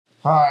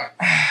All right.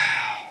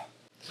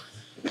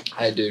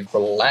 Hey, dude,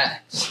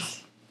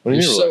 relax. What do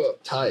you You're mean, so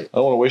uptight. I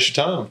don't want to waste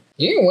your time.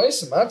 You ain't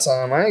wasting my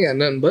time. I ain't got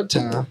nothing but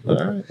time. All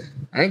right.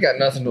 I ain't got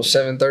nothing till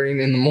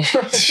 7:30 in the morning.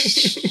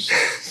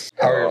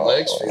 How are your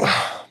legs feeling?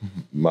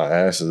 My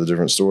ass is a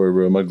different story,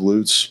 bro. My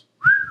glutes.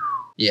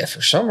 Yeah,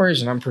 for some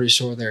reason, I'm pretty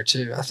sore there,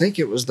 too. I think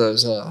it was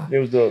those It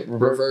was the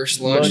reverse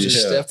lunge to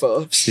step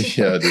ups.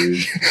 Yeah,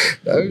 dude.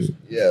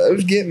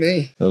 those get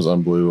me. That was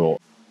unbelievable.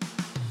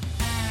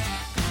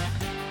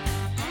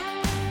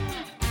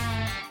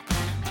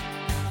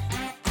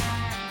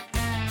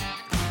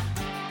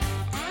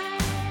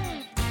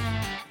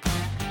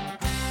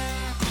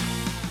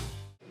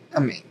 I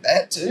mean,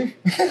 that too.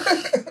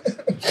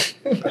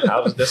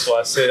 That's why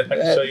I said I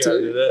can show you how to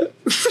do that.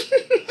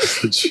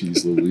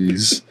 Jeez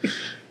Louise.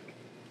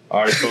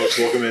 All right, folks,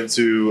 welcome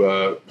into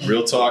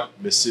RealTalk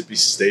Mississippi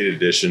State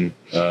Edition.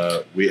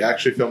 We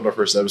actually filmed our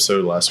first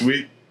episode last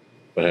week,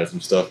 but had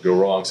some stuff go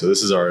wrong. So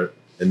this is our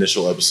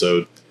initial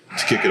episode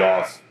to kick it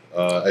off.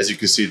 As you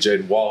can see,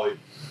 Jaden Walley,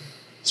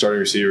 starting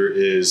receiver,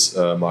 is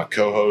my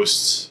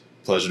co-host.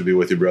 Pleasure to be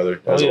with you, brother,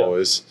 as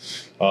always.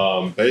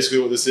 Basically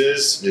what this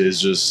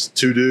is just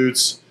two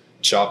dudes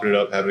chopping it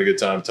up, having a good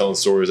time, telling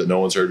stories that no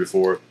one's heard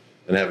before,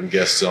 and having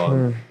guests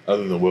on,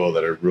 other than Will,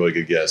 that are really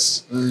good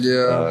guests.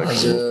 Yeah,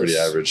 because we're pretty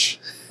average.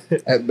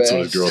 At best. That's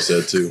what his girl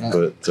said too,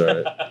 but it's all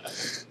right.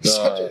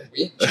 Such a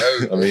weak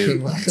joke. I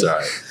mean,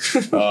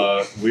 it's all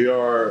right. We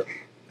are,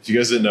 if you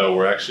guys didn't know,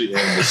 we're actually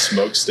in the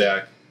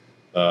Smokestack.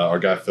 Our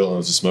guy Phil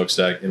owns the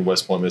Smokestack in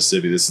West Point,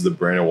 Mississippi. This is the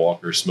Brandon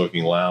Walker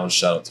Smoking Lounge.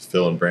 Shout out to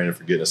Phil and Brandon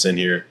for getting us in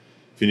here.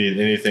 If you need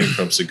anything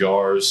from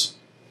cigars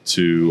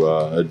to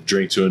a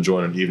drink to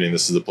enjoy in an evening,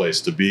 this is the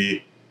place to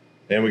be.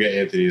 And we got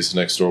Anthony's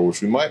next door,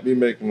 which we might be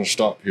making a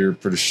stop here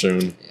pretty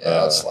soon.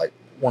 Yeah, it's like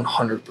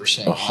 100%.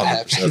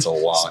 100%. That's a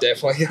lot. It's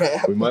definitely going to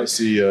happen. We might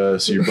see your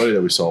buddy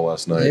that we saw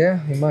last night. Yeah,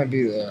 he might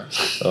be there.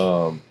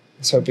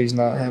 Let's hope he's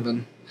not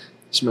having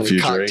as many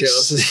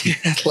cocktails as he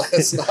had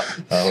last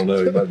night. I don't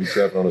know. He might be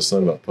crapping on his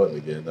son about putting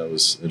again. That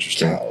was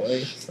interesting.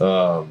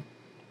 All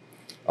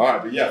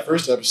right, but yeah,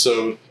 first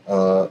episode.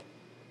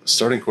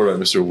 Starting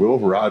quarterback, Mr. Will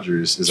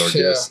Rogers, is our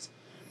guest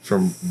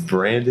from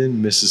Brandon,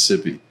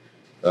 Mississippi.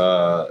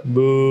 Boo.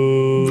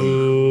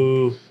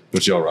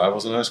 But y'all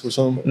rivals in high school or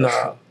something?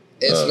 Nah.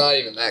 It's not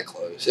even that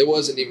close. It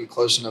wasn't even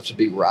close enough to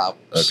be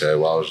rivals. Okay,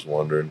 well, I was just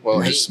wondering. Well,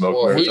 you just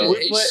smoked every time?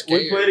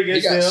 We played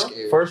against them.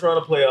 Scared. First round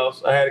of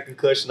playoffs. I had a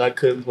concussion. I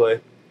couldn't play.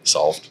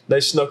 Soft.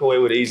 They snuck away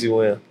with an easy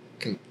win.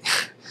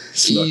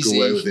 Snuck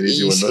away with an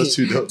easy win. Those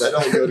two don't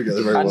go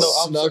together very well. I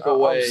know. Snuck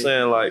away. I'm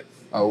saying, like,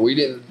 we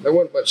didn't. There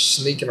wasn't much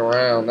sneaking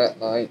around that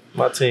night.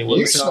 my team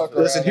was.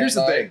 Listen, here's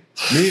the thing.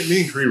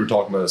 Me and Creed were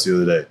talking about this the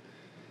other day.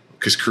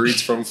 Because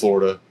Creed's from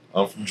Florida.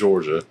 I'm from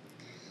Georgia.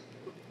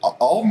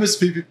 All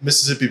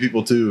Mississippi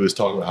people, too, is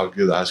talking about how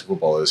good the high school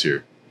football is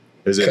here.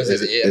 Is it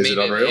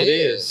unreal? It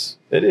is.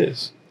 It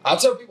is. I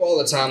tell people all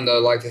the time, though,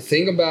 like, the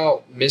thing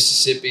about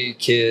Mississippi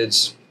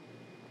kids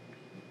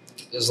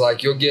is,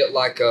 like, you'll get,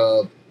 like,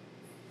 the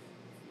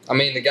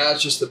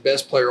guy's just the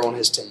best player on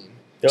his team.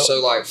 Yep. So,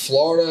 like,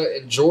 Florida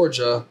and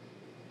Georgia,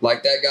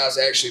 like, that guy's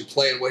actually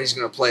playing what he's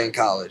going to play in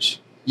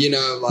college. You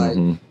know, like,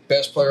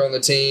 best player on the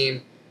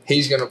team,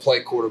 he's going to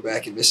play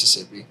quarterback in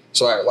Mississippi.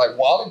 So, like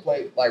Wally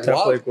played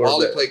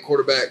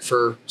quarterback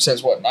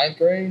since, what, 9th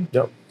grade?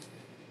 Yep.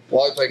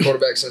 Wally played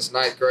quarterback since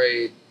 9th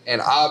grade, and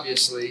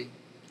obviously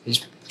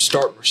he's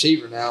starting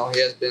receiver now. He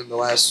has been the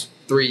last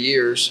 3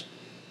 years.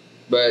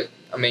 But,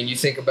 I mean, you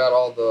think about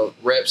all the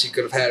reps he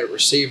could have had at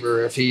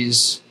receiver if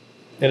he's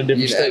in a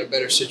different state. Had a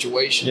better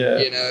situation, yeah.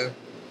 You know?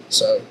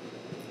 So,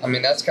 I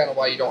mean, that's kind of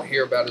why you don't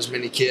hear about as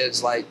many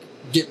kids, like,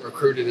 getting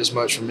recruited as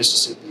much from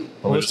Mississippi.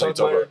 Let's talk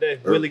about today.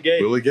 Willie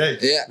Gay. Willie Gay.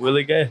 Yeah.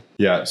 Willie Gay.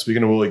 Yeah,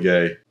 speaking of Willie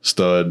Gay,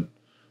 stud.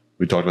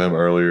 We talked about him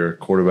earlier.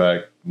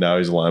 Quarterback. Now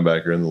he's a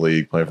linebacker in the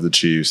league, playing for the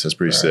Chiefs. That's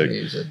pretty sick.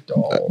 He's a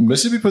dog.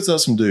 Mississippi puts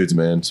out some dudes,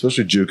 man,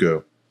 especially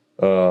JUCO.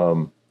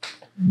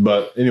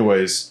 But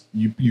anyways,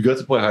 you got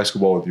to play high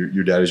school ball with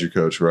your dad as your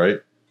coach,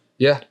 right?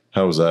 Yeah.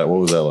 How was that?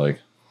 What was that like?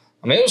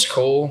 I mean, it was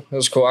cool.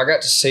 I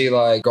got to see,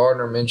 like,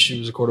 Gardner Minshew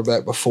was a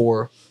quarterback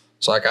before.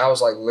 So, like, I was,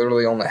 like,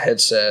 literally on the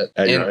headset.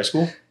 At your high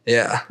school?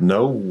 Yeah.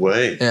 No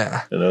way.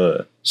 Yeah. I know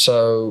that.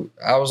 So,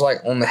 I was, like,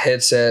 on the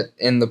headset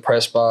in the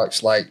press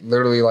box, like,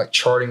 literally, like,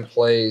 charting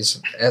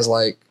plays as,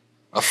 like,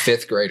 a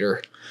 5th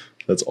grader.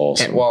 That's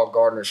awesome. And while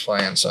Gardner's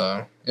playing.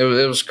 So, it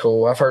was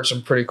cool. I've heard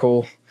some pretty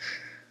cool.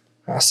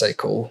 I say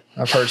cool.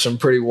 I've heard some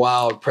pretty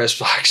wild press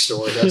box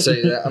stories. I'd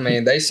say that. I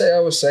mean, I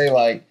would say,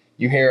 like,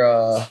 you hear,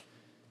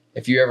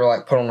 if you ever,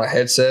 like, put on a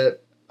headset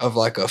of,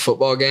 like, a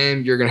football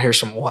game, you're going to hear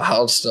some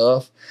wild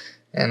stuff.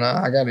 And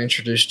I got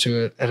introduced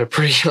to it at a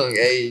pretty young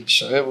age.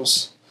 So it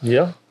was,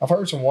 I've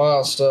heard some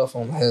wild stuff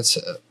on the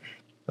headset.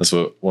 That's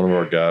what one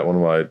of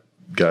my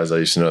guys I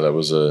used to know that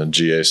was a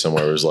GA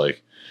somewhere was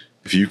like,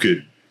 if you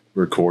could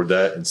record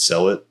that and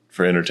sell it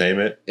for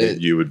entertainment,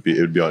 it would be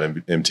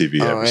on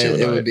MTV every single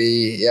night. It would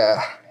be,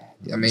 yeah.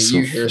 I mean,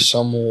 you hear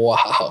some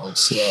wild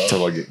stuff. Talk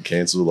about getting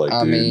canceled, like,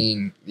 I dude.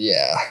 mean,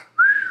 yeah.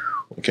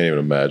 I can't even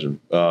imagine.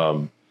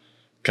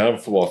 kind of a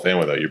football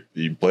family though.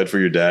 You played for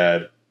your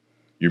dad.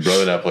 Your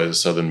brother now plays at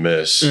Southern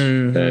Miss,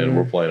 and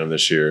we're playing him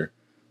this year.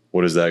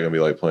 What is that going to be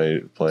like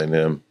playing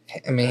him?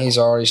 I mean, he's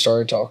already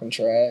started talking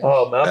trash.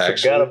 Oh man, I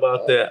forgot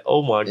about that.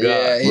 Oh my god.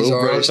 Yeah, he's Little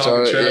already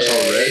started talking trash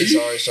already. He's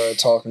already started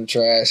talking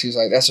trash. He's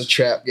like, "That's a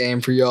trap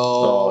game for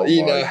y'all." Oh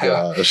you my know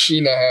how gosh.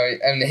 you know how.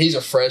 And he's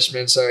a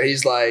freshman, so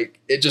he's like,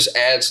 it just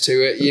adds to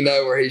it. You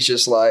know, where he's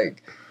just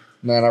like,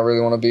 "Man, I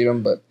really want to beat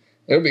him," but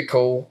it'll be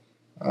cool.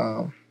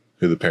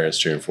 Who the parents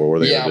cheering for? What are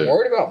they Yeah, going to I'm do?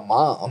 worried about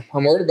mom.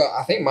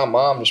 I think my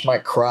mom just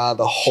might cry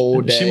the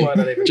whole day. She might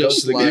not even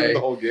just go to the like, game the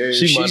whole game.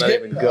 She might not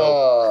even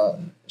go.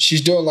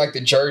 She's doing like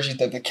the jersey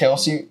that the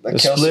Kelsey, split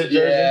jersey?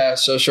 Yeah,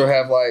 so she'll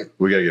have like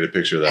We got to get a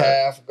picture of that.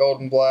 half gold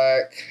and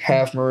black,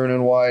 half maroon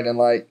and white, and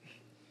like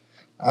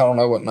I don't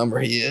know what number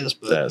he is,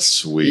 but That's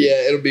sweet.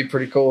 yeah, it'll be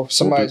pretty cool.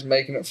 Somebody's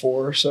making it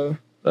for her, so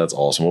That's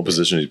awesome. What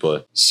position do you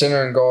play?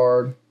 center and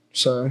guard.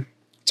 So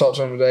talked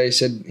to him today. He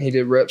said he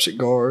did reps at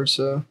guard.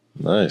 So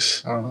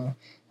Nice. I don't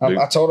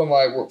know. I told him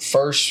like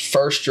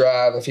first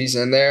drive if he's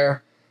in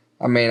there.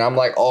 I mean, I'm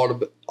like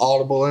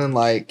audible in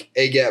like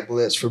a gap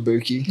blitz for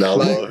Buki. I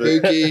Like love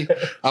it.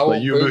 Buki, I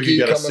want you and Buki Buki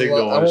got a coming.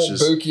 signal Like, I and it's want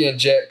just- Buki and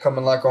Jet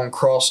coming like on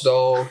cross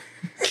dog,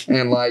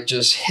 and like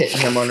just hitting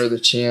him under the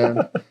chin.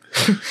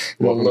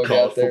 We'll Welcome to look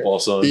college out there. football,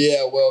 son.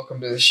 Yeah, welcome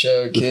to the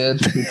show, kid.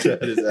 That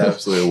is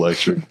absolutely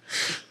electric.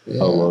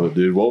 Yeah. I love it,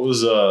 dude. What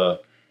was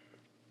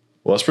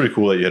well, that's pretty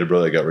cool that you had a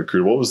brother that got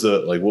recruited. What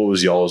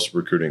was y'all's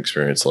recruiting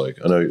experience like?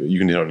 I know you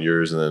can hit on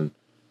yours and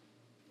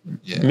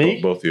then Me?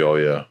 both of y'all,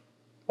 yeah.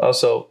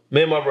 Also,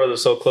 me and my brother are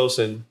so close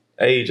in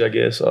age, I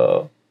guess.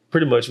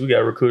 Pretty much we got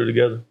recruited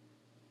together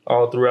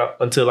all throughout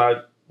until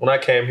when I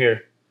came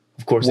here.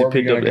 Of course, Where he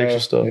we picked up gonna the go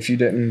extra stuff. if you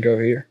didn't go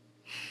here?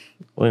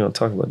 We ain't gonna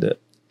talk about that.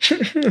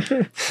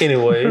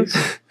 Anyways,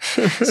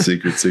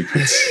 Secrets.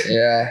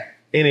 Yeah.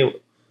 anyway,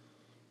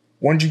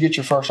 When did you get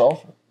your first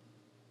offer?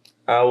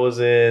 I was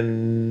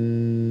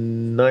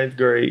in 9th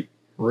grade.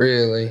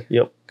 Really?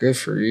 Yep. Good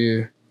for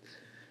you.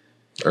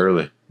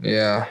 Early.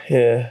 Yeah.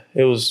 Yeah,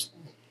 it was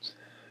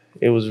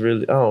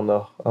really. I don't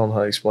know how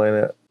to explain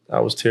that. I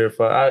was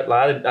terrified.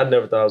 I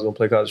never thought I was gonna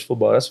play college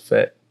football. That's a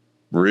fact.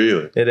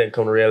 Really? It didn't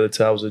come to reality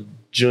until I was a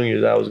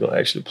junior that I was gonna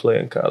actually play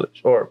in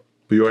college or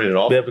But you already had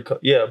an be offer? able to.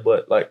 Yeah,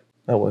 but like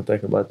I wasn't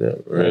thinking about that. I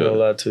ain't Really? gonna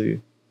lie to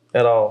you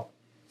at all.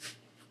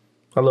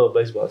 I love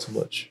baseball too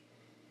much.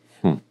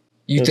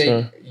 You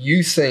Okay.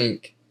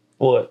 think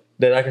What?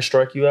 That I can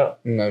strike you out?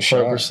 no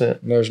shot? 100%.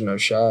 There's no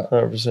shot.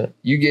 100%.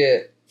 You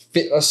get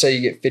let's say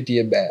you get 50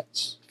 at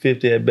bats.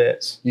 50 at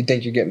bats. You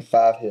think you're getting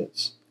 5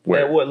 hits?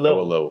 Where? At what level?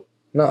 What level?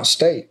 No,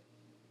 state.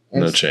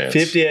 No And chance.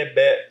 50 at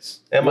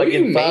bats. Am What I do you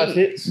getting 5 mean?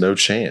 hits? No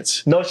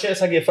chance. No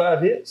chance I get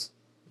 5 hits.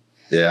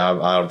 Yeah,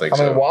 I don't think I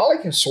so. mean, Wally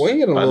can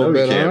swing it a I little know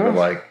bit, you can, huh? but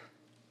like,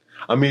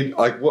 I mean,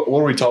 like, what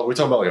are we talking? We're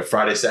talking about like a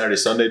Friday, Saturday,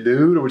 Sunday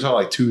dude, or we're talking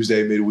like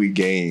Tuesday midweek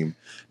game.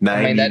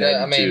 90,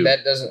 92?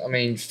 that doesn't. I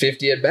mean,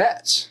 50 at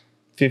bats.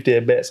 50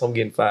 at bats, I'm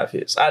getting 5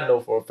 hits. I know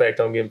for a fact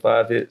I'm getting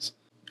 5 hits.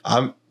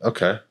 I'm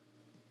okay.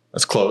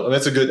 That's close. I mean,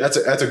 that's a good. That's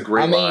a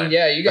great I mean, line.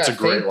 yeah, you got That's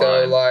to a great think though,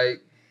 line.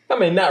 like I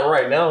mean, not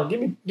right now.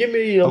 Give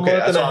me a month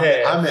that's and a what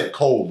half. I meant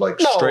cold, like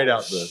No. straight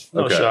out the.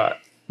 No okay. shot.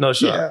 No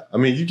shot. Yeah, I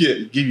mean,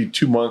 give you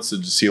 2 months to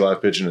just see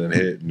live pitching and then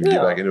hit and get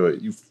Yeah. back into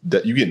it.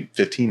 You getting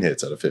 15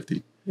 hits out of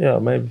 50. Yeah,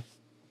 maybe.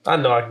 I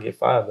know I can get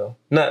 5 though.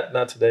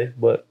 Not today,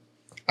 but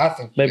I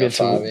think you maybe got in 2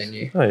 5 weeks. in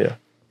you. Oh yeah.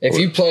 If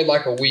you played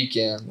like a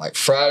weekend, like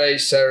Friday,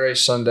 Saturday,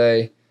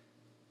 Sunday,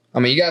 I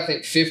mean, you got to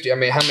think 50. I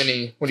mean, how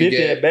many? What do you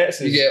 50 get? at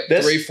bats You is get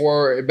that's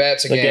 3-4 at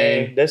bats a a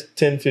game. game. That's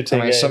 10, 15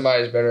 I mean, games.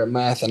 somebody's better at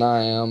math than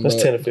I am. That's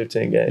but 10 or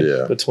 15 games.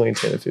 Yeah. Between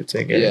 10 and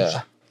 15 games.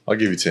 Yeah. I'll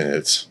give you 10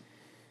 hits.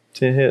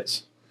 10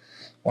 hits.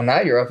 Well,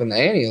 now you're up in the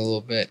ante a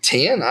little bit.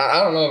 10?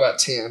 I don't know about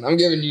 10. I'm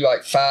giving you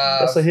like 5,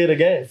 That's a hit a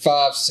game.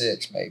 5,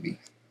 6 maybe.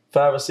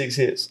 5 or 6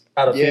 hits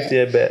out of Yeah. 50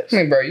 at bats. I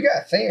mean, bro, you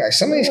got to think. Like,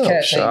 some of these No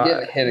cats ain't shot.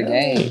 getting a hit a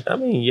game. I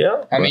mean,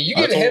 yeah. I mean, you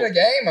get a hit a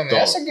game. I mean,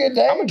 that's a good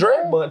day. I'm a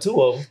drag bunt 2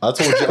 of them. I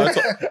told you. I'm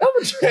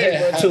a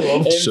drag bunt 2 of them.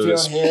 Infield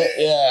Should've- hit,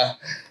 yeah.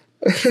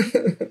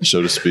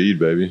 Show the speed,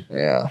 baby.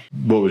 Yeah.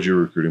 What was your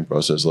recruiting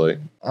process like?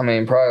 I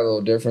mean, probably a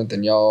little different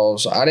than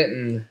y'all's. I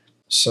didn't.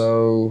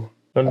 So,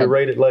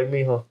 Underrated like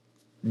me, huh?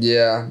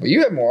 yeah. But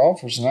you had more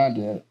offers than I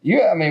did.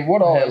 I mean,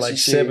 what all I had like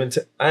SEC? 7.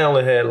 I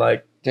only had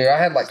like Dude, I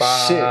had like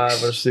 5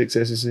 6. or 6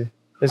 SEC.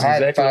 That's I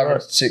had exactly 5 or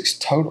right. 6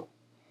 total.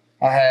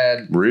 I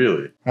had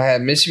Really?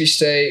 Mississippi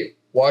State,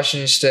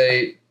 Washington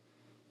State,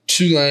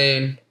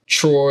 Tulane,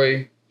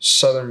 Troy,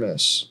 Southern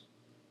Miss.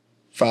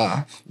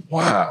 5.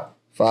 Wow.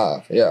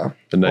 5, yeah.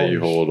 And now Oh, you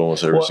hold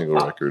almost every well, single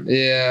record.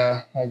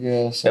 Yeah, I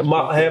guess. And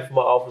half of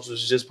my offers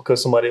was just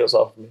because somebody else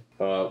offered me.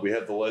 We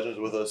have the legends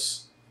with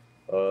us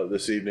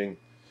this evening.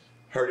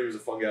 Heard he was a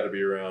fun guy to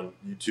be around.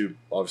 YouTube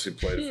obviously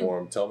played it for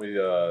him. Tell me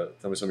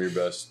some of your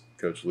best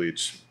Coach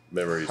Leach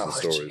memories and I'll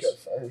let you stories.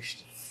 go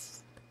first.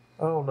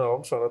 I don't know.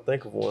 I'm trying to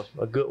think of one.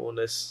 A good one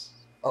that's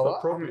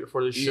appropriate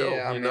for this show.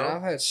 Yeah, I mean,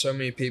 I've had so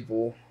many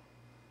people,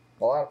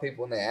 a lot of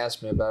people, when they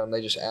ask me about him,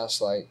 they just ask,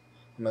 like,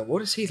 I mean,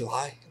 what is he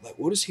like? Like,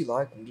 what is he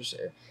like when just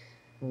there?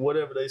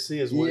 whatever they see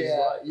is what he's like.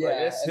 Yeah, Like,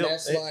 that's and him.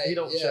 that's And like, he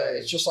don't change.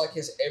 it's just like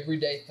his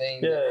everyday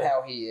thing, Yeah.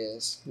 how he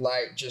is.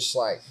 Like, just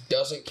like,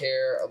 doesn't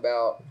care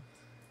about,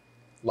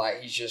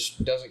 like, he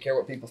just doesn't care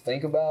what people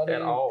think about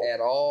him. At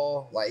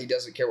all. Like, he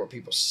doesn't care what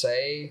people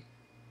say.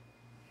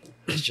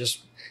 It's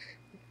just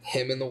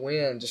him in the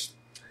wind. Just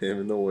Him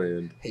in the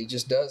wind. He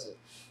just does it.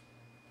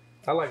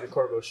 I like the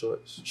cargo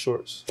shorts.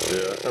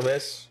 Yeah. I mean,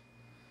 that's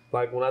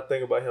like when I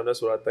think about him,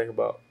 that's what I think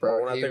about. Bro,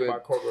 Or when I he think would-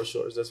 about cargo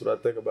shorts, that's what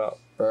I think about.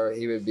 Bro,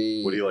 he would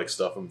be. Would he like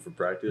stuff him for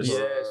practice?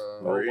 Yes.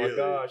 Oh my Really?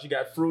 gosh, you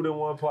got fruit in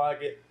one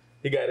pocket.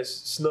 He got his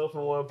snuff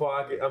in one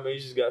pocket. I mean, he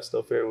just got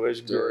stuff everywhere.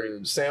 It's great.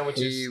 Dude,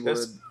 Sandwiches. he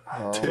That's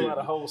would. pull out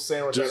a whole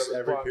sandwich out of Just his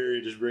every pocket.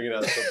 period, just bringing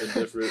out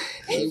something different.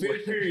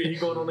 Fifth period, he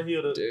going on the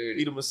hill to Dude.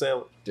 eat him a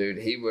sandwich. Dude,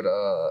 he would.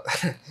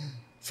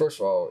 First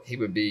of all, he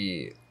would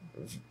be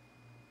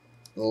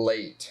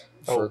late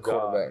for Oh, a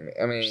quarterback.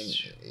 I mean,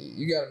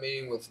 you got a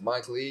meeting with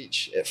Mike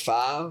Leach at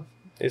 5.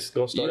 It's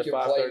gonna You start at can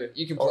 5:30. play.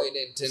 You can play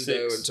Nintendo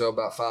 6. until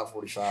about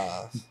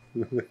 5:45.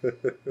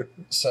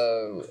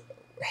 So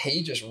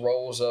he just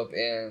rolls up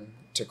in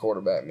to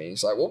quarterback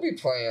meetings. Like, we'll be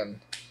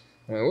playing.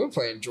 I mean, we're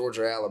playing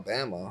Georgia,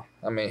 Alabama.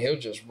 I mean, he'll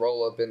just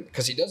roll up in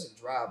because he doesn't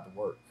drive to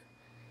work.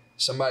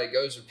 Somebody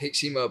goes and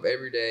picks him up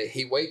every day.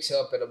 He wakes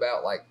up at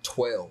about like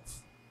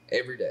 12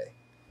 every day.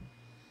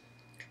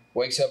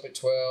 Wakes up at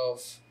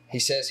 12. He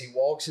says he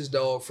walks his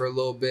dog for a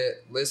little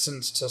bit,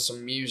 listens to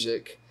some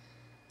music,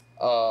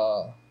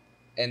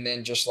 and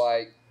then just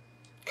like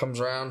comes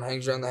around,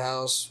 hangs around the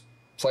house,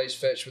 plays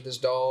fetch with his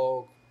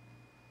dog.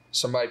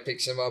 Somebody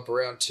picks him up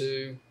around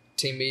 2.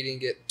 Team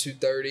meeting at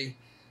 2:30.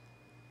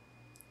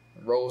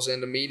 Rolls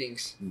into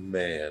meetings.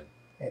 Man.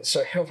 And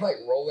so he'll like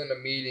roll into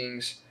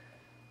meetings,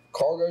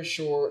 cargo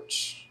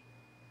shorts,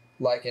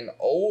 like an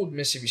old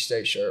Mississippi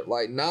State shirt,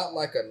 like not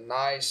like a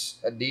nice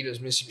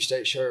Adidas Mississippi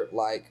State shirt,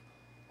 like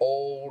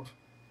old,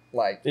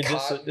 like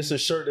It's a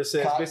shirt that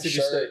says cotton Mississippi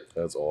shirt. State.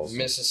 That's awesome.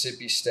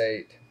 Mississippi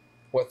State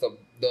with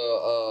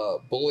the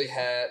bully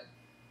hat.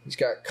 He's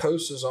got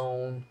Kosas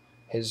on,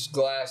 his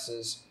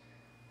glasses,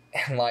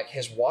 and like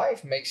his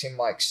wife makes him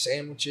like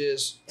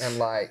sandwiches and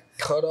like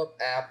cut up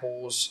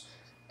apples,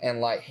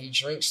 and like he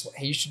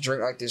used to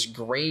drink like this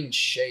green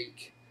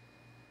shake,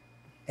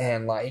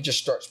 and like he just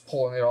starts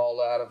pulling it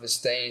all out of his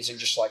things and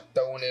just like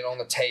throwing it on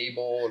the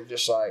table and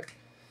just like,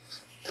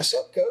 "What's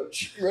up,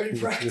 coach? You ready to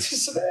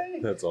practice today?"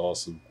 That's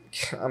awesome.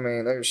 I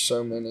mean, there's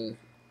so many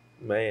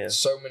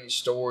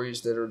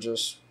stories that are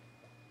just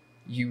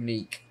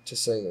unique, to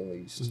say the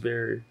least. It's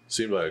very.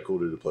 Seemed like a cool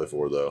dude to play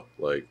for, though.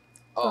 Like,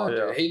 Oh,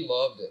 Yeah. dude, he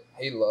loved it.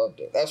 He loved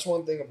it. That's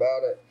one thing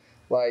about it.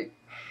 Like,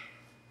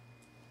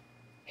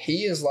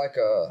 he's like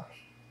a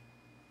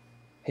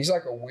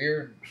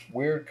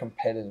weird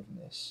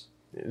competitiveness.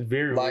 It's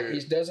very Like, weird.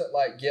 he doesn't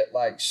like get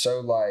like so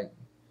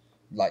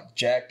like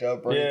jacked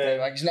up or Yeah. anything.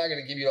 Like, he's not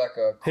gonna give you like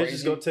a He's crazy.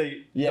 just gonna tell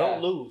you, Yeah.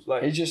 don't lose.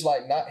 Like He's just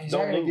like not. He's not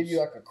Don't gonna give lose. you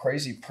like a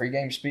crazy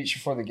pregame speech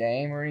before the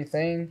game or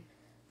anything.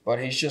 But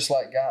he's just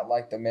like got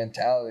like the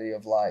mentality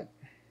of like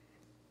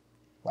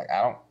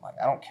I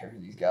don't care who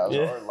these guys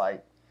Yeah. are.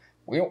 Like,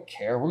 we don't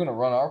care. We're gonna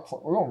run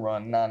we're gonna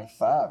run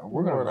 95. Or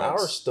we're gonna run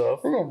our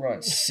stuff. We're gonna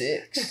run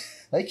 6.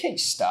 They can't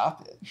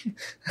stop it.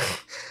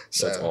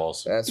 So, that's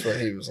awesome. That's what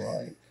he was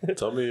like.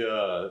 Tell me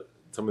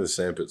the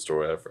sandpit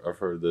story. I've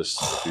heard this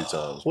a few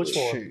times. Which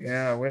but one? Shoot,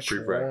 yeah, which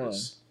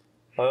Pre-practice.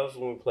 Oh, that was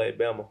when we played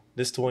Bama.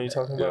 This is the one you're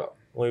talking about?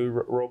 When we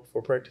rolled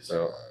before practice?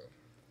 Yeah.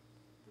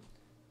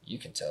 You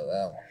can tell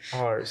that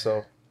one. All right,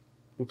 so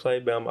we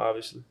played Bama,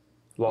 obviously.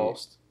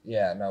 Lost.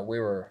 Yeah, no, we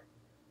were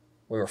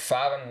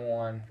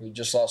 5-1. We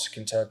just lost to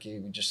Kentucky.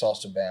 We just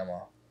lost to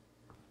Bama,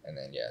 and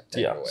then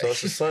take it away. So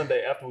it's a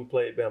Sunday after we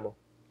played Bama.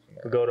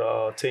 We go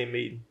to team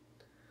meeting,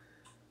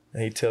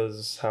 and he tells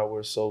us how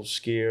we're so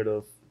scared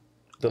of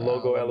the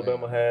logo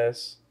Alabama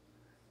has.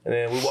 And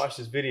then we watched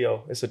this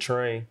video. It's a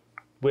train.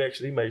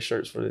 He made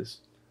shirts for this.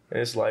 And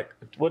it's like,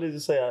 what does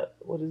it say?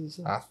 What does it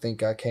say? I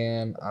think I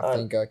can. I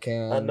think I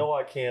can. I know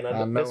I can. I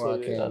that's know what I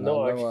it is. can. I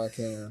know I can.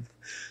 can.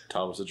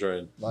 Thomas the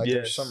Train. Like Yes.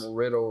 there's some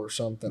riddle or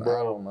something. Bro,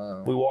 I don't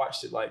know. We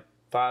watched it like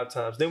 5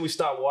 times. Then we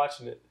stopped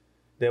watching it.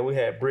 Then we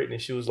had Brittany.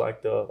 She was like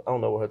I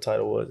don't know what her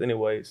title was.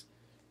 Anyways,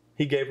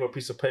 he gave her a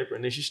piece of paper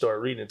and then she started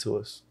reading it to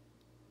us.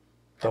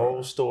 The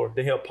whole story.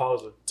 Then he'll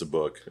pause her. It's a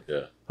book.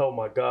 Yeah. Oh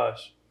my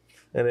gosh.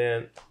 And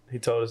then he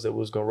told us that we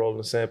was going to roll in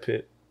the sand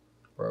pit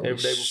Bro, every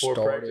day before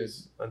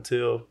practice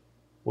until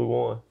we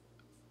won.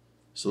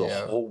 So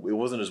it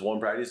wasn't just one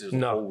practice, it was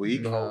the whole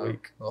week? The whole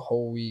week. The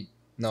whole week.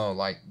 No,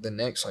 like the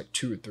next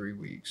 2 or 3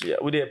 weeks. Yeah,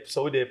 we did.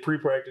 So we did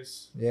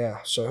pre-practice. Yeah.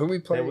 So who we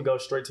played? Then we go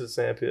straight to the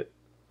sand pit.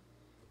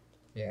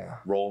 Yeah.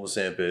 Roll in the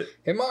sand pit.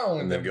 It might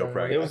only And then been go one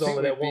practice. week. It was I think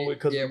only that 1 week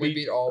because we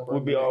beat Auburn. We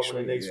beat Auburn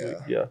the next yeah. week.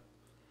 Yeah.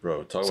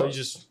 Bro, talk So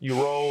about you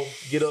roll,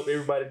 get up,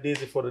 everybody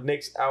dizzy for the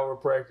next hour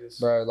of practice.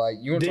 Bro, like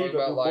you were Then talking you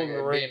go about like boom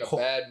in the being in rain. a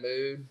bad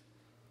mood,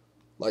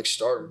 like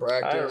starting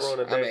practice. run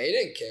a I mean, day. he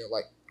didn't care.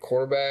 Like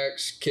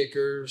quarterbacks,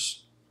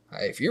 kickers.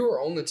 Hey, if you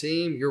were on the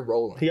team, you're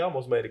rolling. He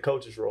almost made a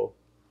coach's roll.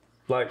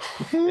 Like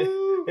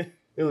it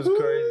was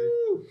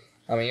crazy.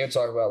 I mean, you're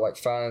talking about like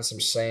finding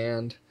some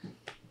sand,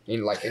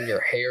 in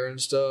your hair and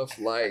stuff.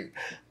 Like,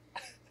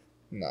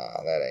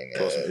 nah, that ain't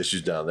Got some it.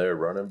 issues down there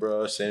running,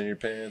 bro. Sand in your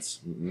pants.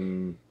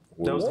 That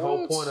was the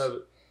whole point of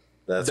it.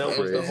 That's That was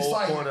crazy. the whole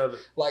Like- point of it.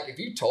 Like, if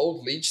you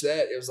told Leach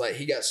that, it was like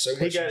he got so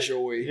much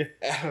joy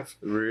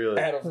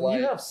Really? out of like,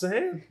 You have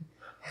sand?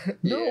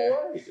 No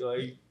yeah.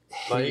 way.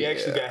 Like he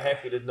actually got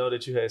happy to know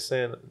that you had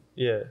sand.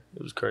 Yeah,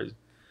 it was crazy.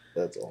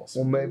 That's Well,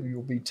 awesome. maybe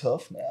you'll be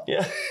tough now.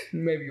 Yeah.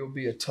 Maybe you'll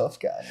be a tough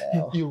guy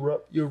now.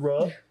 You're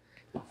rough.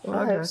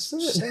 I have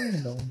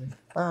sand on me.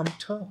 I'm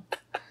tough.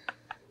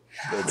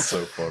 That's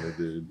so funny,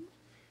 dude.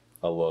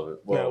 I love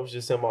it. That Well, was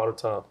just him all the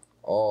time.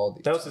 All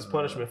the That was his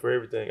punishment for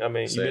everything. I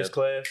mean, you Sand. missed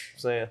class,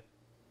 sand.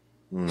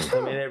 mm, I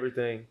mean,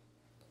 everything.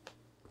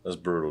 that's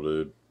brutal,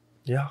 dude.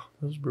 Yeah,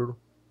 it was brutal.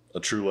 A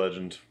true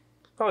legend,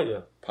 Oh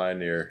yeah.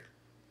 pioneer.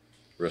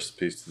 Rest in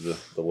peace to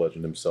the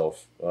legend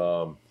himself.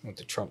 with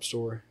the Trump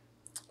story.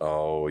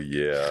 Oh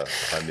yeah,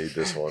 I need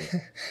this one.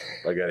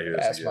 I gotta hear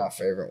this That's again. my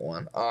favorite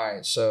one. All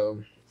right,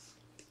 so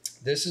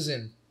this is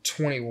in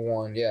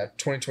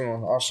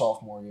 2021, our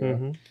sophomore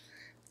year.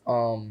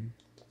 Mm-hmm.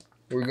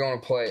 We're going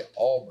to play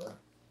Auburn.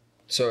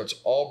 So it's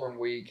Auburn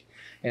week,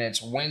 and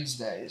it's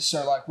Wednesdays.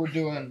 So, like, we're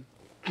doing,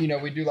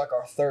 we do, like,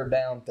 our third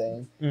down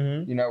thing.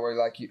 Mm-hmm. Where,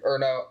 like,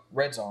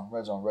 red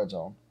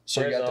zone.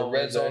 So you got the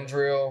red zone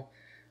drill,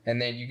 and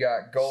then you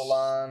got goal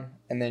line,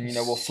 and then,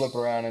 we'll flip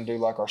around and do,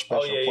 like, our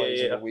special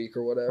plays of the week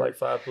or whatever. Like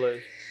 5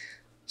 plays.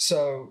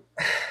 So,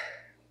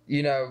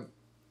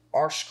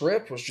 our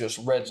script was just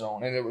red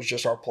zone, and it was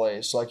just our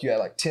plays. So, like, you had,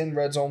 like, 10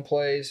 red zone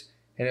plays,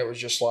 and it was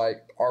just,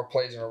 like, our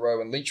plays in a row,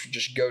 and Leach would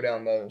just go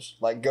down those.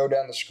 Like, go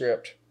down the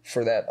script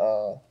for that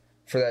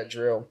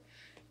drill.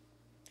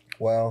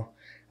 Well,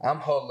 I'm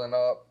huddling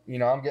up.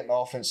 I'm getting the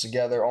offense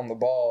together on the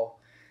ball,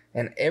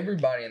 and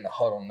everybody in the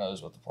huddle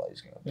knows what the play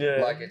is going to be.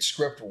 Yeah. Like, it's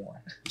script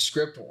one.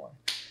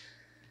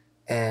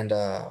 And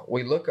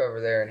we look over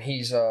there, and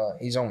he's on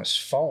his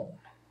phone.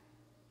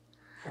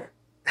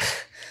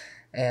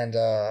 And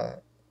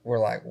we're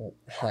like,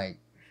 I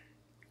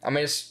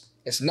mean,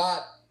 it's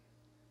not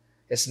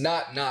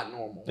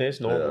normal. It's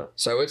normal. Yeah.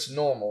 So it's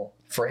normal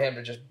for him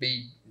to just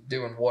be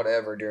doing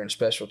whatever during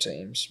special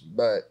teams,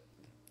 but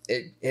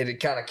it had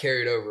kind of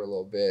carried over a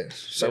little bit.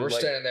 So It we're was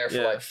like- standing there for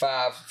yeah.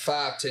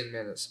 like 10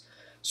 minutes.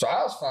 So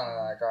I was finally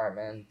like, all right,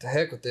 man, to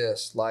heck with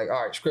this. Like,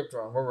 all right, script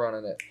run, we're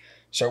running it.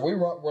 So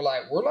we're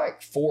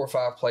like 4 or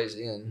 5 plays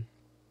in.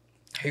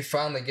 He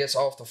finally gets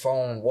off the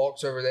phone,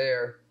 walks over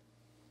there,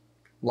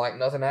 like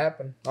nothing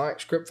happened. All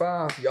right, script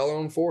 5. Y'all are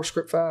on 4,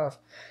 script 5.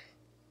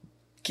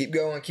 Keep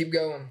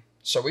going.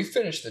 So we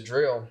finished the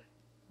drill.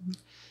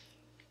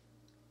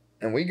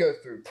 And we go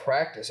through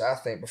practice, I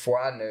think,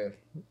 before I knew.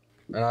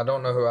 And I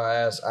don't know who I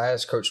asked. I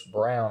asked Coach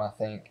Brown, I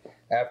think,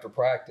 after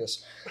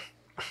practice.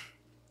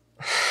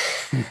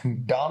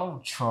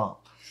 Donald Trump.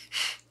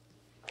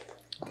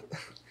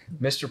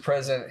 Mr.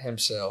 President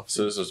himself.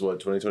 So this was what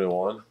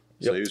 2021. So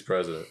Yep. he was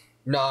president.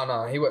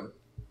 No, he wasn't.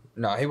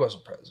 No, he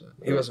wasn't president.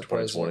 He It wasn't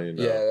 2020, president.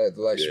 no. Yeah,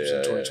 the election was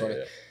in 2020.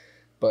 Yeah.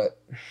 But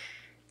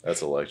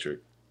That's electric.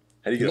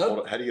 How do you get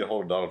a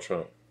hold of Donald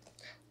Trump?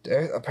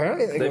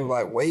 apparently they go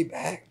like way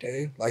back,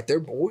 dude. Like they're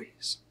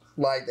boys.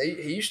 Like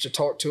he used to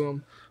talk to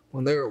him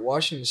when they were at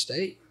Washington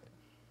State.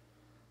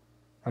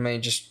 I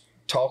mean, just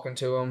talking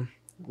to him,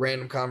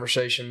 random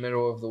conversation,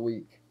 middle of the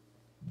week.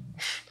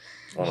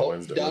 On a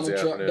Wednesday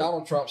afternoon.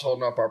 Donald Trump's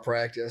holding up our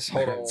practice.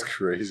 Hold on. That's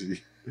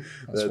crazy.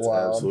 That's That's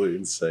wild. absolutely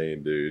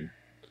insane, dude.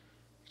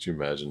 Could you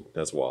imagine?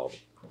 That's wild.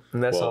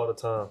 And that's Well- all the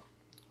time.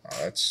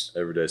 That's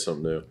Every day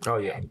something new. Oh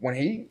yeah. when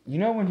he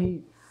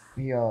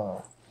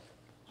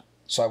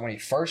so when he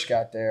first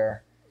got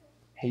there,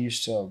 he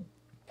used to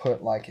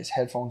put like his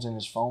headphones in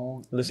his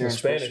phone. Listen to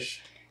during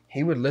Spanish.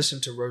 He would listen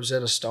to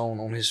Rosetta Stone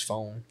on his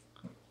phone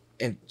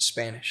in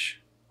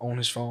Spanish on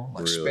his phone,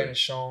 like Really?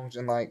 Spanish songs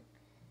and like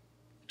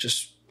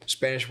just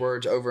Spanish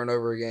words over and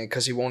over again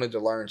because he wanted to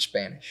learn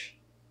Spanish.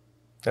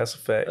 That's a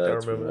fact.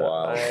 That's I remember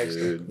wild, that. I asked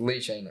him. dude.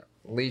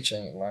 Leach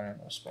ain't learning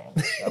no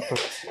Spanish.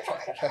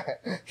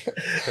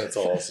 That's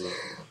awesome.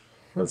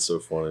 That's so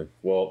funny.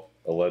 Well,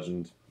 a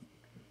legend,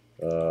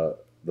 the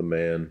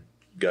man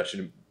got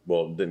you.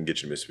 Didn't get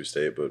you to Mississippi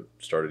State, but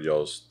started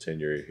y'all's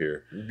tenure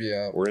here.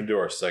 Yeah. We're into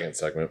our second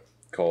segment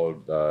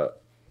called the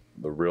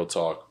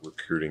RealTalk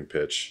Recruiting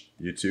Pitch.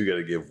 You two got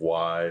to give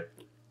why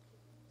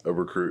a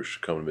recruit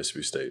should come to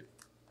Mississippi State.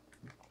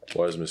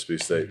 Why is Mississippi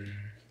State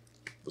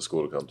the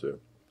school to come to?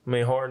 I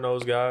mean,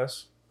 hard-nosed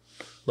guys,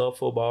 love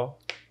football.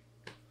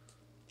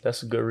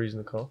 That's a good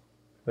reason to come.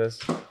 That's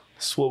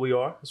what we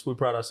are. That's what we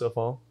pride ourselves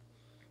on,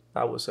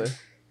 I would say.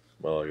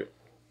 I like it.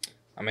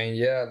 I mean,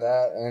 yeah,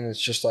 that, and it's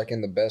just like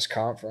in the best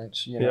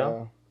conference, you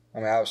know. I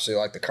mean, obviously,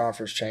 like the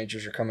conference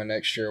changes are coming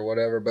next year or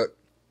whatever, but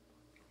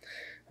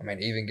I mean,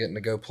 even getting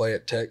to go play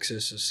at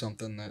Texas is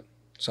something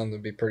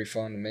that'd be pretty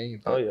fun to me.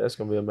 But, Oh, yeah, that's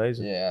going to be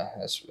amazing. yeah,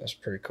 that's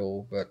pretty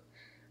cool. But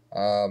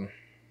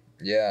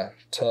yeah,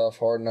 tough,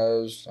 hard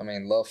nosed. I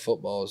mean, love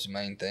football is the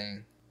main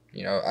thing.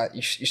 You know,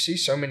 you see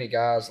so many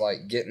guys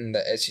like getting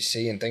the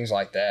SEC and things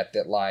like that.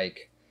 That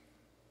like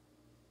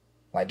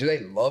do they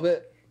love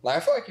it? Like, I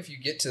feel like if you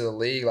get to the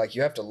league, like,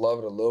 you have to love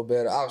it a little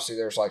bit. Obviously,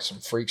 there's, like, some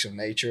freaks of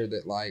nature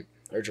that, like,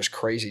 are just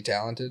crazy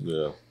talented.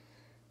 Yeah.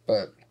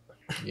 But,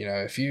 you know,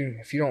 if you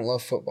don't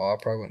love football,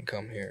 I probably wouldn't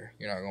come here.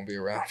 You're not going to be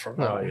around for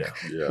long. Oh, yeah.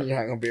 Yeah. You're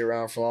not going to be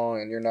around for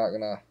long, and you're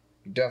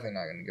definitely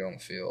not going to go on the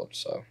field.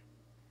 So,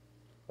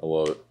 I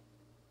love it.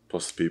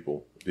 Plus the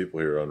people. The people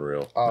here are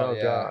unreal. oh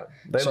yeah. God.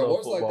 They So, love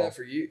what's football. like that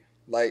for you?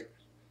 Like,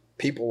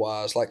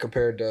 people-wise, like,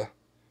 compared to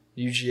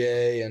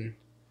UGA and...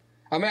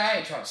 I mean, I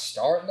ain't trying to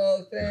start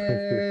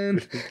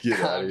nothing. Get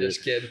out I'm of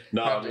just here. kidding.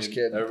 No, I'm I just mean,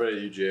 kidding.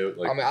 everybody at UGA,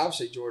 like, I mean,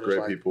 obviously, Georgia's great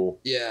like... people.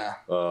 Yeah.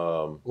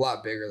 Um, A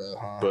lot bigger, though,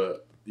 huh?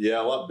 But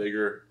yeah, a lot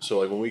bigger. So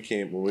like when we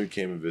came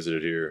and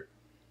visited here,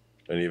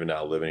 and even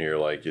now living here,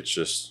 like it's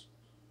just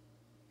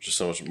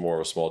so much more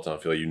of a small town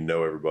feel. Like you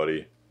know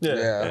everybody,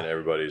 Yeah. and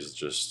everybody's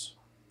just.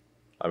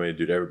 I mean,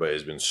 dude, everybody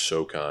has been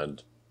so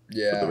kind.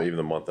 Yeah. Even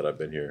the month that I've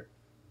been here.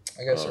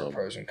 I guess there are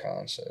pros and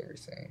cons to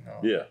everything. Huh?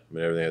 Yeah, I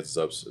mean everything has its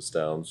ups, its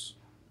downs.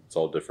 It's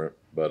all different.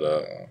 But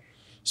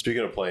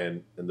speaking of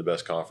playing in the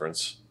best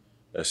conference,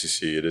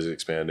 SEC, it is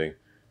expanding.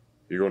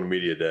 You're going to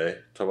media day.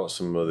 Talk about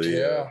some of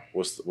the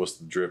what's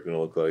the drip going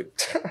to look like?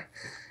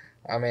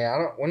 I mean, I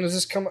don't. When does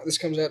this come? This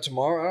comes out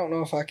tomorrow. I don't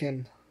know if I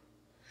can.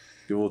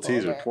 Give a little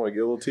teaser. man. Come on, give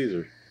a little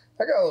teaser.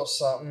 I got a little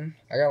something.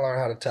 I got to learn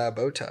how to tie a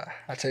bow tie.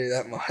 I tell you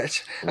that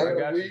much. I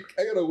got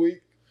a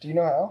week. Do you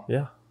know how?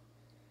 Yeah.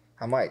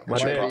 I might. My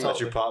dad That's taught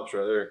your pops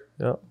right there.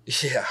 Yeah.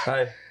 Yeah.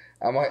 Hey,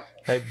 I might.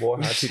 hey, boy,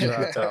 I teach you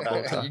how to tie a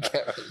bow tie. You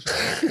can't.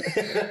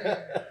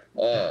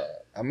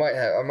 I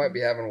might be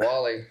having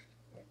Wally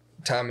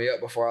tie me up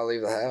before I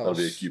leave the house. That'll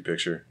be a cute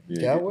picture.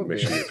 Yeah, it would make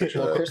be. sure you get a picture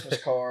of Little that.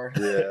 Christmas card.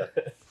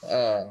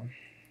 Yeah.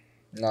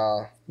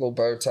 Little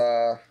bow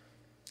tie.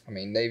 I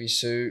mean, navy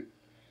suit.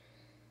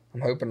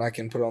 I'm hoping I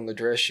can put on the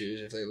dress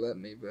shoes if they let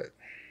me, but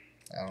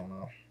I don't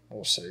know.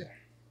 We'll see.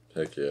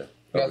 Heck yeah.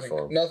 That'll be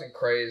fun. Nothing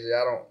crazy.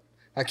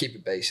 I keep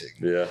it basic.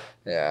 Yeah.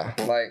 Yeah.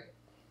 Like,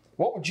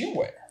 what would you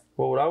wear?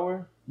 What would I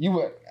wear? You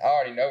would. I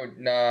already know.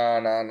 No.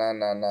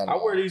 I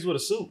wear these with a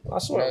suit. I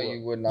swear. No, I would.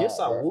 you would not. Yes,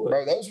 I bro. would.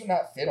 Bro, those would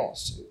not fit on a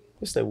suit.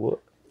 Yes, they would.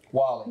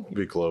 Wally.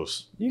 Be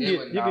close. You It can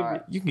would get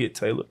not. you can get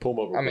tailored. Pull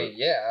them up. I mean,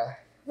 yeah.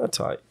 That's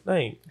tight. They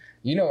ain't.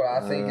 You know what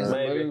I think is the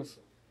Maybe. move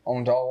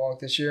on Dog Walk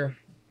this year?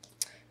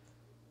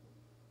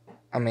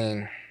 I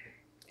mean,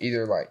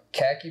 either like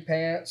khaki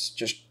pants,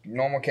 just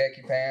normal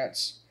khaki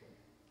pants,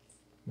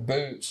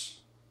 boots,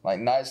 like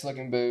nice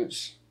looking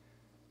boots,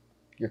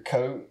 your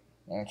coat,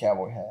 and a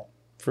cowboy hat.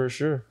 For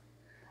sure.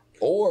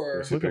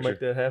 Or We can make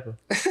that happen.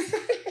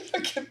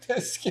 look at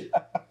this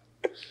guy.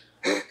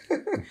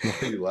 Why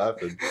are you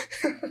laughing?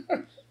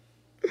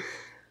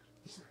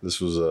 This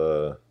was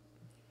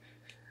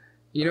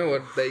You know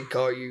what they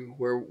call you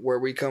where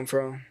we come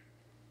from?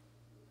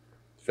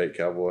 fake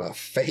cowboy. A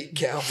fake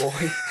cowboy.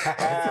 I'm from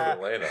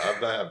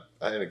Atlanta.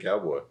 I ain't a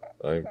cowboy.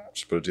 I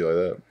just put it to you like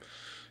that.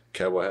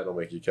 Cowboy hat don't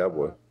make you a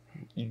cowboy.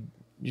 You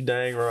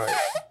dang right.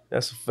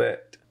 That's a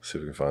fact. See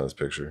if we can find this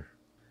picture.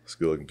 It's a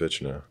good looking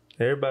picture now.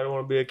 Everybody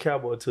want to be a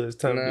cowboy till it's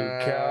time to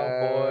do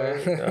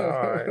cowboy.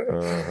 All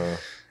right.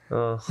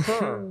 Uh-huh.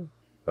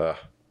 I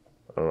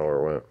don't know where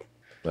it went.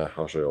 Nah,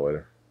 I'll show you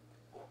later.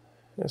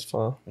 That's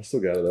fine. I still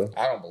got it though.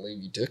 I don't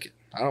believe you took it.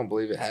 I don't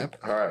believe it happened.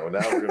 All right, well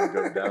now we're gonna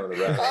go down to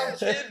the rabbit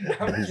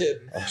hole. I'm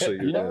kidding. I'll show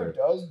you. You know who later.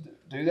 does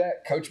do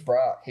that? Coach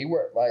Brock. He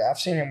wear I've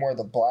seen him wear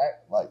the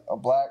black, like a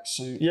black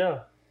suit, Yeah.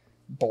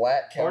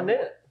 black cowboy.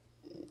 Arnett.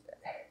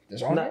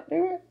 Does Arnett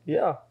do it?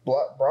 Yeah.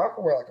 Brock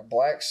will wear like a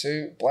black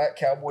suit, black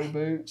cowboy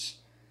boots.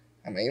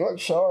 I mean, he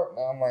looks sharp.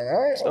 Now I'm like, all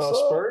right, what's up?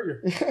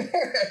 Spurrier.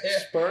 Yeah,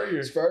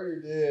 Spurrier. Spurrier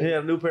did. He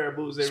had a new pair of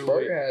boots every week.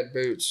 Spurrier had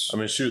boots. I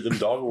mean, shoot, them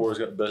Dog Wars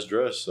got the best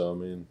dress. So I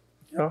mean,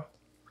 Yeah.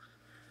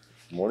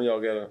 one of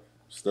y'all gotta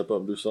step up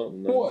and do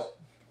something. What?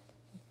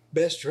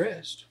 Best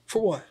dressed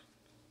for what?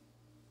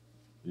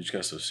 You just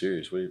got so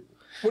serious. What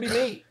do you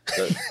mean?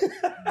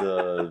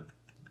 The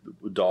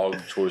Dog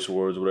Choice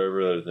Awards,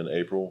 whatever, that in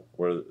April,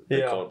 where they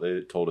Yeah.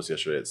 they told us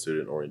yesterday at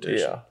student orientation.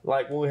 Yeah.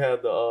 Like when we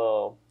had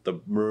the The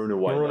maroon and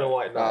white. maroon night. and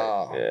white night.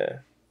 Oh. Yeah.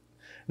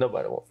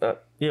 Nobody wants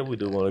that. Yeah, we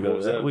do want to go What to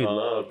was that. We Oh,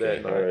 love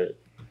okay, that night.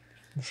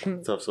 All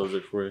right. Tough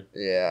subject for you.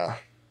 Yeah.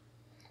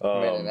 In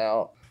and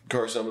out.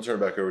 Carson, I'm gonna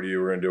turn it back over to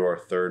you. We're gonna do our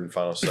third and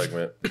final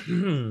segment,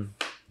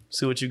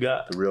 See what you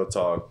got. the Real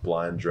Talk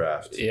Blind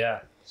Draft.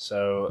 Yeah.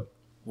 So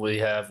we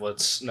have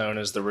what's known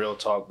as the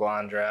RealTalk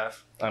Blind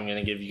Draft. I'm going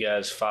to give you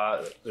guys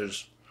 5.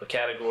 There's a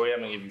category. I'm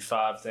going to give you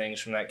 5 things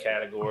from that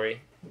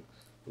category,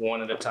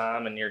 one at a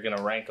time, and you're going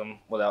to rank them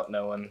without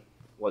knowing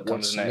what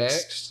comes What's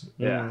next.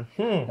 Yeah.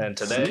 And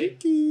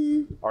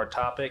today, our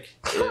topic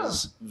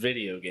is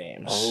video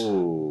games.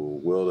 Oh,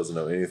 Will doesn't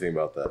know anything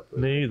about that. But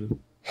Me either.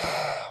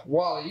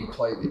 Wally, you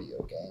play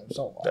video games,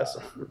 don't lie.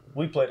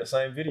 We play the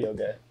same video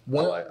game.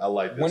 I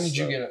like this. When did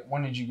you stuff.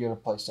 When did you get a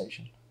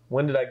PlayStation?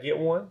 When did I get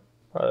one?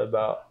 Probably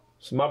about.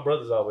 So my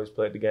brothers always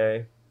played the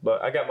game,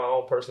 but I got my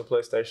own personal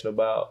PlayStation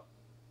about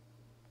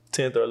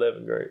 10th or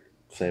 11th grade.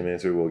 Same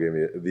answer Will gave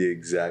me, the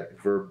exact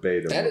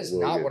verbatim. That is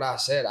Will not gave. what I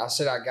said. I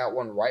said I got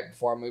one right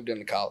before I moved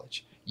into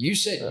college. You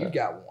said you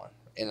got one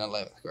in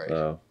 11th grade.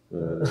 Oh,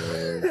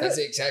 That's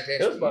the exact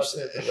answer you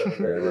said.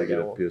 And they get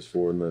a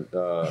PS4 and then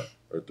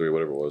or 3,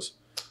 whatever it was.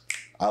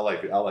 I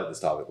like this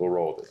topic. We'll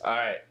roll with it. All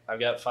right, I've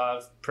got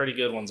 5 pretty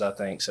good ones, I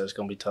think, so it's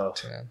gonna be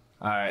tough. Yeah.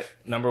 All right,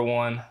 number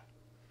 1,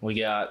 we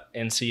got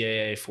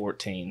NCAA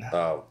 14.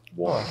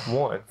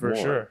 One for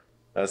sure.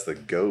 That's the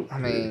GOAT. I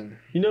mean,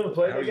 You never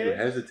played how are that you game?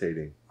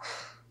 hesitating?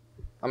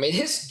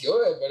 it's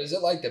good, but is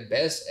it like the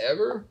best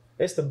ever?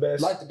 It's the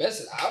best. Like the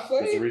best that I've That's the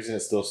played? reason it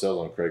still sells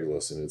on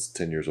Craigslist and it's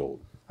 10 years old.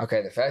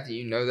 Okay, the fact that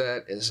you know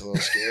that is a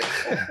little scary.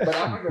 But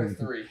I'm going to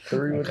go 3.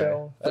 3 with that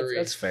one.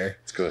 That's fair.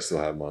 It's because I still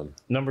have mine.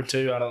 Number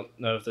 2, I don't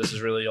know if this is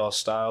really y'all's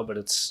style, but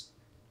it's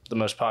the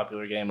most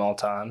popular game all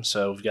time.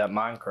 So we've got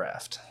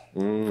Minecraft.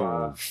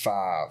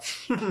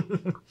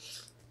 5.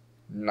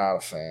 Not a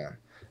fan.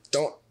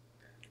 Don't.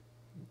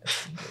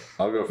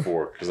 I'll go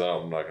 4 because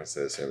I'm not going to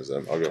say the same as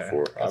them. I'll go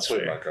 4. I that's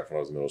played fair. Minecraft when I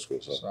was in middle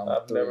school. So I'm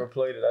I've 3. never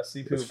played it. I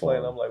see people It's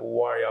playing. fun. I'm like,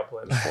 why are y'all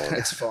playing? it's fun.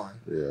 It's fun.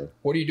 Yeah.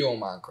 What do you do on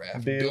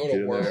Minecraft? Build. Build Get a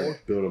in world, there,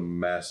 build a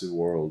massive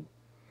world.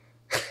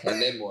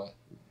 and then what?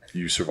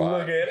 You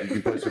survive. Look at it. You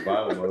can play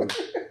survival mode.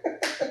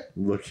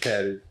 Look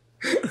at it.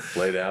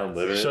 Lay down,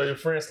 live in Show it. your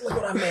friends. Look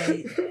what I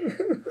made.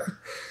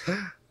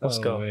 Let's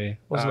go. man.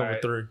 What's All number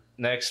right, 3?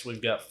 Next,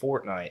 we've got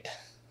Fortnite.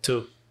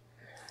 2.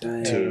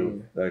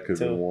 2. That could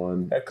have been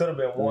 1. That could have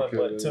been 1, could've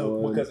but been 2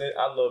 one. because I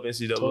love Told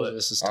you NCAA.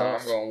 this is I'm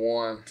tough. going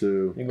 1.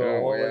 2. You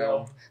going 1 with well.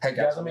 them? Hey,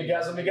 Guys on me. I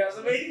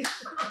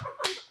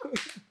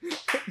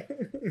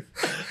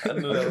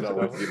knew I that cannot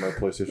was wait to get my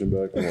PlayStation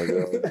back. Oh my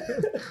god.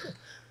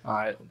 All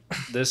right,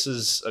 this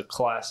is a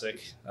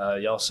classic.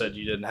 Y'all said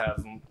you didn't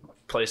have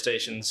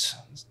PlayStations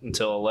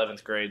until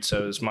 11th grade,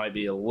 so this might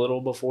be a little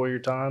before your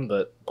time,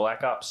 but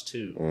Black Ops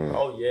 2.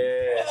 Oh,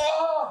 yeah.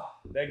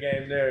 That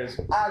game there is.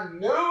 I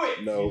knew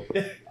it. No.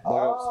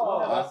 Oh,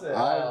 I said.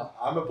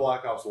 I'm a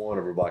Black Ops 1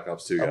 over Black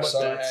Ops 2 guy.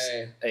 So, That's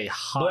hey, a Black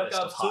hottest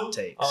of Ops hot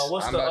 2. takes.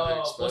 What's I'm the about to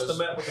expose what's the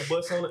map with the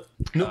bus on it?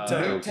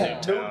 Nuketown.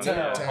 Nuketown. Nuketown.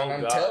 Yeah. Oh,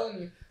 I'm God. telling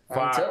you. I'm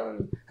Fire. telling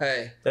you.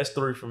 Hey, That's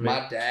 3 for me.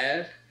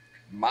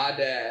 my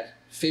dad,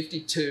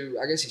 52,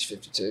 I guess he's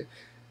 52,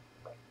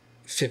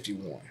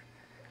 51.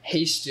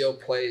 He still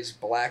plays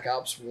Black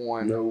Ops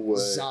 1 No way.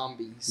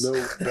 Zombies. No,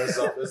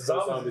 that's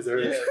zombies there.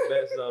 Yeah,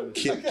 that's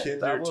zombies. I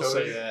Kinder will say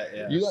Tony. that,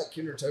 yeah. You like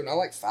Kinder Toad? I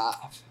like 5.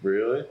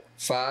 Really?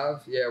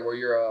 5, yeah, where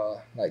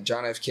you're like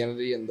John F.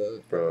 Kennedy and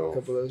the Bro.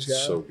 couple of those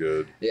guys. So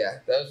good. Yeah,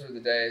 those were the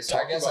days.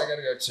 Talk I guess about- I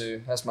gotta go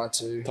 2. That's my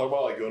 2. Talk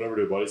about like going over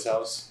to a buddy's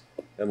house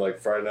and like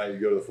Friday night you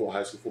go to the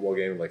high school football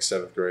game in like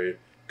 7th grade,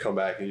 come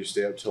back and you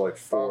stay up till like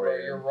 4 bro,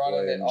 a.m. you're running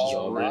it playing all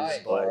zombies.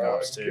 night, Black bro.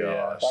 Ops 2,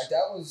 yeah. Like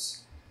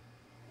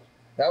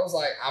that was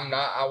like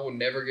I will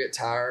never get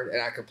tired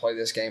and I could play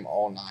this game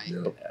all night.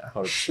 Yep. Yeah.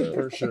 100%.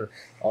 For sure.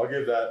 I'll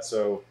give that.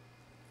 So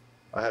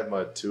I had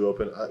my 2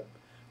 open.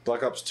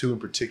 Black Ops 2 in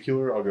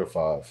particular, I'll go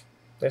 5.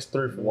 That's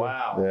 3 for me.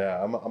 Wow.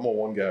 Yeah, I'm a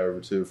 1 guy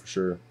over 2 for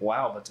sure.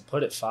 Wow, but to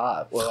put it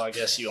 5, well, I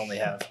guess you only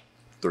have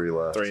 3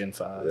 left. 3 and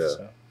 5. Yeah.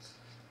 So.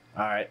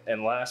 All right,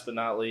 and last but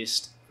not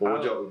least, Well,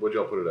 what'd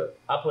y'all put it at?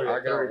 I put it I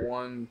at got 3.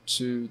 1,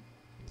 2.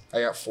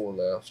 I got 4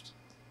 left.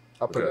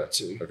 I'll put it Okay. at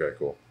 2. Okay,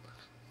 cool.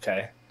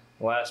 okay,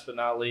 last but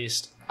not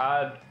least,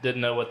 I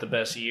didn't know what the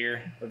best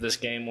year of this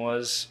game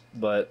was,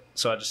 but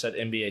so I just said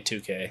NBA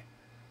 2K.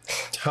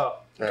 Oh,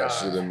 That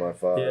should have been my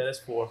 5. yeah, that's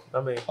 4.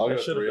 I mean, I'll that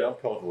go should've 3. been- I'm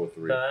comfortable with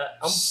 3. Nah,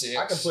 I can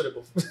 6. put it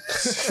before.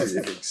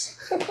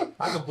 6.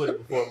 I can put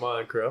it before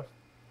Minecraft.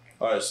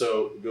 All right,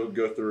 so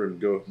go through and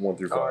go 1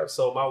 through 5. All right,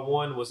 so my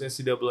 1 was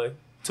NCAA.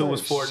 2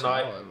 was Fortnite.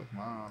 Solid.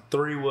 Wow.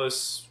 3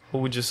 was,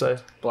 what would you say?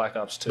 Black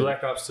Ops 2.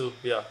 Black Ops 2.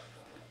 Yeah.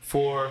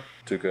 4,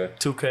 2K.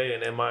 2K,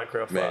 and then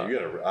Minecraft 5.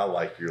 Man, I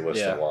like your list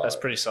yeah, a lot. that's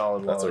pretty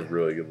solid. That's a Wally.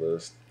 really good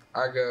list.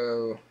 I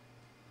go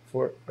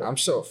I'm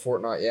still at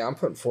Fortnite. Yeah, I'm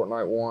putting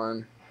Fortnite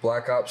 1,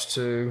 Black Ops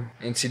 2,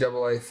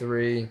 NCAA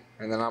 3,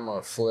 and then I'm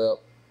gonna flip.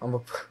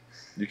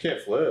 You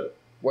can't flip.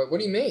 What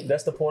do you mean?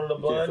 That's the point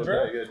of the You can't blind flip that.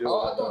 draft. You gotta do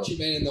Oh, it I thought you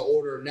meant in the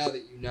order now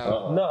that you know.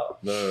 Uh-uh. No.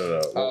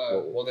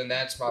 No. Well, then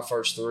that's my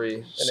first 3.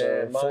 And So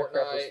then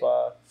Minecraft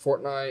was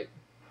 5. Fortnite,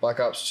 Black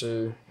Ops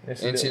 2,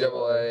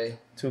 NCAA,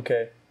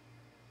 2K,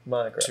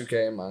 Minecraft.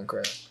 2K, and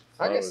Minecraft.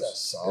 I Oh, guess it's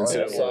that's solid. NCAA.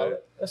 That's solid.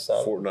 That's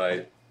solid.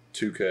 Fortnite,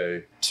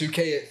 2K,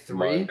 2K at 3.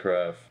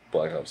 Minecraft,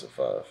 Black Ops at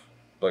 5.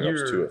 Black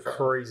Ops 2 You're at 5.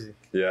 crazy.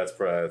 Yeah,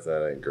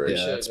 that ain't great. Yeah,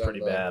 should've that's done pretty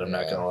that. bad. I'm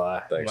not Yeah. gonna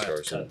lie. Thanks, Might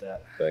have to Carson. cut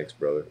that. Thanks,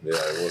 brother. Yeah,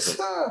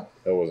 that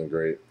wasn't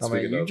great. I mean,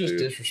 Speaking you of, just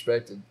dude,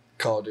 disrespected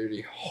Call of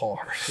Duty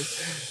hard.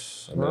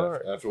 I mean,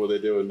 Alright. after what they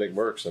did with Nick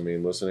Merckx, I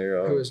mean, listen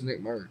here. Who is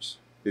Nick Mertz?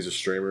 He's a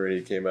streamer and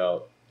he came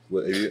out. No,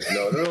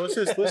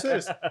 listen to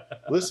this.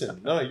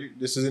 Listen,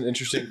 this is an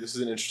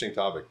interesting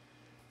topic.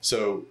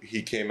 So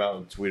he came out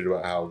and tweeted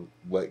about how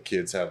let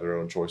kids have their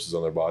own choices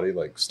on their body.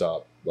 Like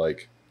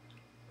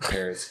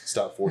parents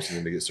stop forcing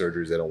them to get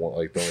surgeries they don't want.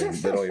 Like they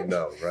don't even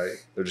know, right?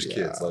 They're just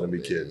kids. Let them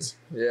be kids.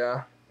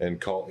 Yeah.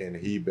 And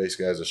he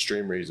basically as a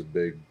streamer,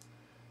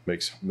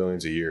 makes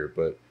millions a year,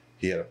 but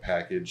he had a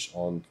package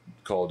on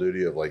Call of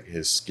Duty of like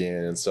his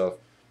skin and stuff,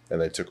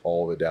 and they took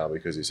all of it down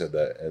because he said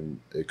that,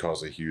 and it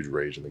caused a huge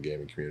rage in the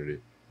gaming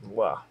community.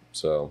 Wow.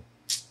 So,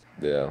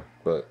 yeah,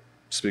 but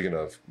Speaking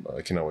of,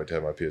 I cannot wait to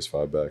have my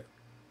PS5 back.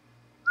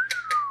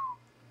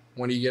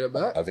 When do you get it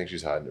back? I think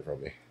she's hiding it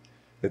from me.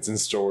 It's in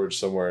storage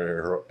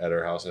somewhere at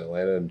her house in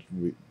Atlanta, and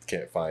we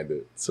can't find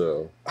it.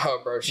 So,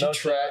 Oh, bro, she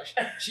trashed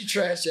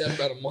that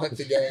about a month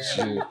ago.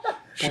 she When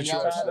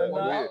trashed that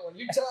week. when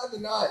you tied the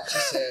knot, she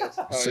said,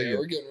 "Oh yeah,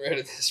 we're getting rid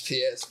of this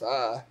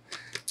PS5."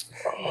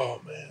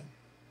 Oh man.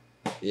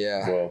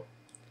 Yeah, Well,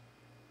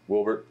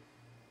 Wilbert,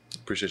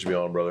 appreciate you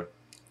being on, brother.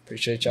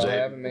 appreciate y'all Jay,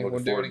 having me. looking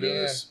We'll do forward it to doing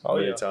again. this Oh,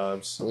 many yeah.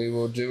 times. We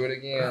will do it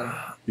again.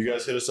 You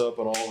guys hit us up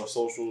on all our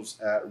socials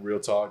at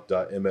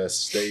RealTalk.MS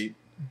State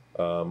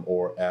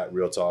or at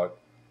RealTalk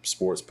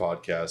Sports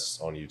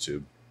Podcasts on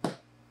YouTube.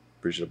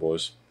 Appreciate it,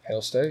 boys.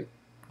 Hell State.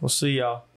 We'll see y'all.